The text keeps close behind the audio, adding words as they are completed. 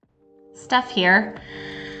Steph here.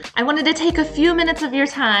 I wanted to take a few minutes of your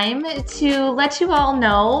time to let you all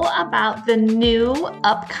know about the new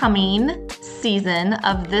upcoming season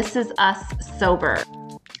of This Is Us Sober.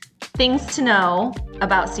 Things to know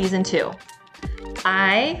about season 2.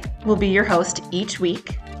 I will be your host each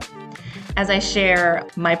week as I share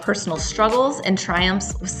my personal struggles and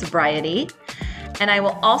triumphs with sobriety. And I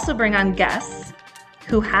will also bring on guests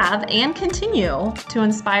who have and continue to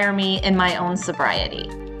inspire me in my own sobriety.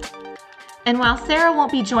 And while Sarah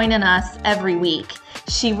won't be joining us every week,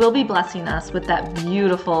 she will be blessing us with that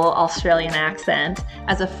beautiful Australian accent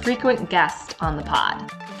as a frequent guest on the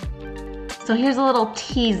pod. So here's a little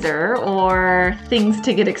teaser or things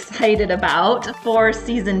to get excited about for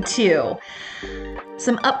season 2.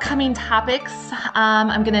 Some upcoming topics.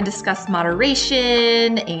 I'm going to discuss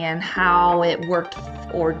moderation and how it worked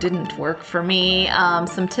or didn't work for me.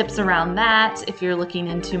 Some tips around that if you're looking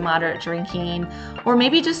into moderate drinking or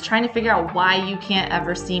maybe just trying to figure out why you can't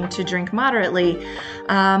ever seem to drink moderately.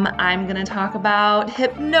 I'm going to talk about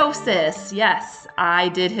hypnosis. Yes, I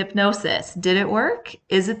did hypnosis. Did it work?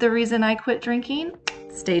 Is it the reason I quit drinking?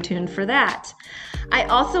 Stay tuned for that. I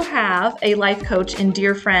also have a life coach and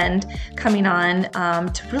dear friend coming on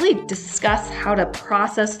to really discuss how to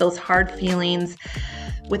process those hard feelings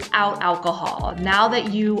without alcohol. Now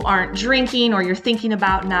that you aren't drinking or you're thinking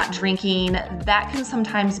about not drinking, that can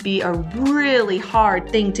sometimes be a really hard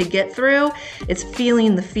thing to get through. It's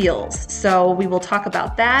feeling the feels. So we will talk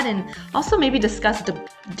about that and also maybe discuss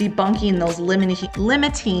debunking those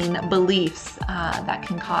limiting beliefs that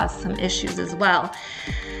can cause some issues as well.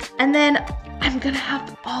 And then I'm going to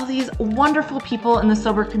have all these wonderful people in the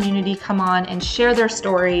sober community come on and share their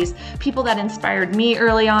stories, people that inspired me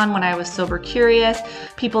early on when I was sober curious,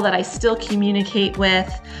 people that I still communicate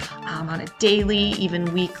with on a daily,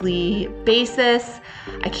 even weekly basis.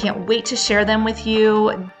 I can't wait to share them with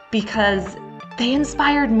you because they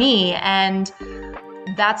inspired me, and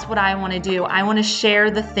that's what I want to do. I want to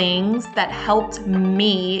share the things that helped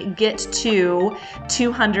me get to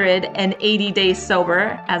 280 days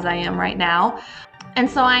sober, as I am right now. And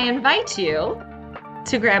so I invite you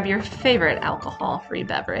to grab your favorite alcohol-free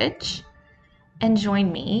beverage and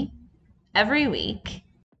join me every week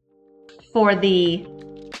for the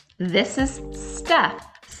This Is Steph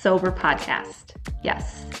Sober podcast.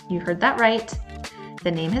 Yes, you heard that right.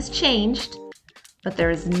 The name has changed, but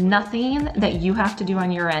there is nothing that you have to do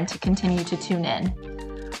on your end to continue to tune in.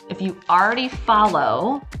 If you already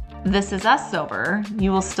follow This Is Us Sober,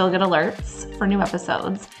 you will still get alerts for new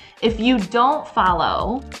episodes. If you don't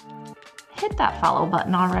follow, hit that follow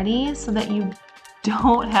button already so that you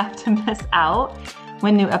don't have to miss out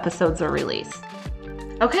when new episodes are released.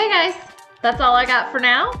 Okay, guys, that's all I got for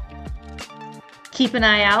now. Keep an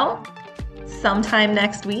eye out sometime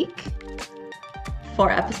next week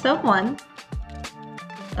for episode 1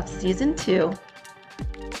 of season 2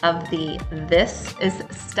 of the This Is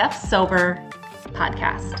Steph Sober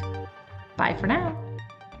podcast. Bye for now.